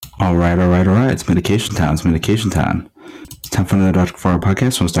All right. It's medication time. It's time for the Dr. Varga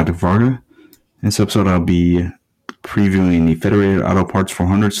podcast. So it's Dr. Varga. In this episode, I'll be previewing the Federated Auto Parts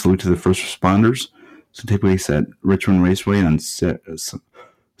 400 Salute to the First Responders. So take place at Richmond Raceway on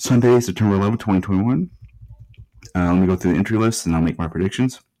Sunday, September 11, 2021. Let me go through the entry list and I'll make my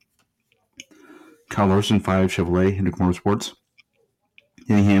predictions. Kyle Larson, 5, Chevrolet, Hendrick Motorsports.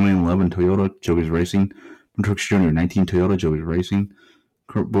 Denny Hamlin, 11, Toyota, Joey's Racing. Truex Jr., 19, Toyota, Joey's Racing.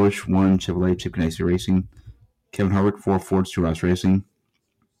 Kurt Busch, 1, Chevrolet, Chip Ganassi Racing. Kevin Harvick, 4, Ford, Stu Ross Racing.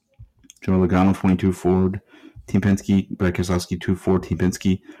 Joe Logano, 22, Ford, Team Penske. Brad Keselowski, 2, Ford, Team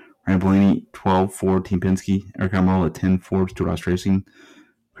Penske. Ryan Blaney, 12, Ford, Team Penske. Eric Almirola at 10, Ford, Stu Ross Racing.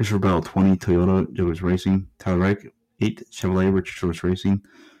 Christopher Bell, 20, Toyota, Joey's Racing. Tyler Reddick, 8, Chevrolet, Richard Childress Racing.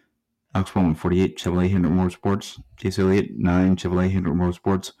 Alex Bowman, 48, Chevrolet, Hendrick Motorsports. Chase Elliott, 9, Chevrolet, Hendrick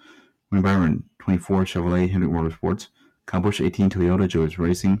Motorsports. Wayne Byron, 24, Chevrolet, Hendrick Motorsports. Kyle Busch, 18, Toyota, Joey's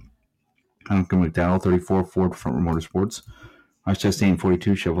Racing. Duncan McDowell, 34, Ford, Front Row Motorsports. Ross Chastain,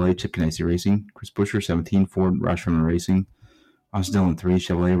 42, Chevrolet, Chip Ganassi Racing. Chris Buescher, 17, Ford, Roush Fenway Racing. Austin Dillon, 3,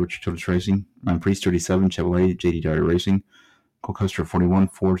 Chevrolet, Richard Childress Racing. Ryan Preece, 37, Chevrolet, JD Dyer Racing. Cole Custer, 41,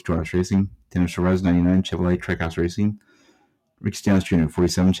 Ford, Stu Ross Racing. Dennis Perez, 99, Chevrolet, Trackhouse Racing. Ricky Stenhouse Jr.,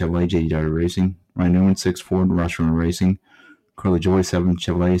 47, Chevrolet, JD Dyer Racing. Ryan Newman, 6, Ford, Roush Fenway Racing. Carly Joy, 7,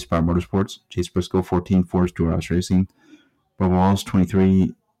 Chevrolet, Spire Motorsports. Chase Briscoe, 14, Ford, Stu Ross Racing. Bob Wallace,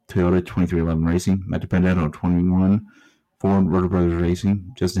 23, Toyota, 2311 Racing. Matt DiBenedetto, 21, Ford, Rotor Brothers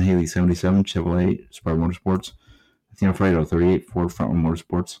Racing. Justin Haley, 77, Chevrolet, Spire Motorsports. Athena Fredo, 38, Ford, Front Row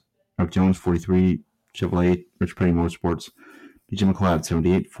Motorsports. Mark Jones, 43, Chevrolet, Rich Petty Motorsports. DJ McLeod,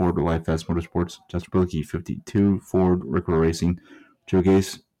 78, Ford, Life Fast Motorsports. Justin Billicky, 52, Ford, Rickler Racing. Joe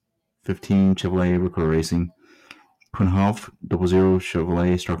Gase, 15, Chevrolet, Rickler Racing. Quinn Hoff, 00,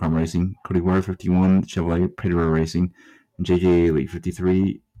 Chevrolet, Starcom Racing. Cody Ware, 51, Chevrolet, Predator Racing. And JJ Ailey,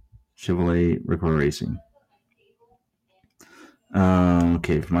 53, Chevrolet, Rickler Racing.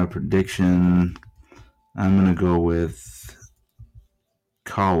 Okay, for my prediction, I'm going to go with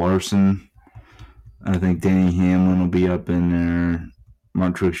Kyle Larson. I think Denny Hamlin will be up in there.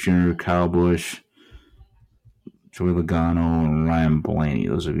 Mark Truex Jr., Kyle Busch, Joey Logano, and Ryan Blaney.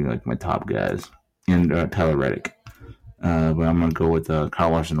 Those would be like my top guys. And Tyler Reddick. But I'm going to go with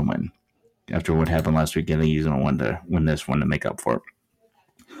Kyle Larson to win. After what happened last week, I think he's going to win this one to make up for it.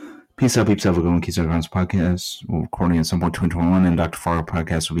 Peace out, peeps. Have a good one. Keys Grounds podcast. We're recording at some point 2021, and Dr. Varga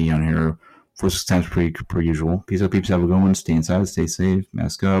podcast will be on here 4-6 times per usual. Peace out, peeps. Have a good one. Stay inside, stay safe,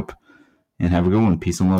 mask up, and have a good one. Peace and love.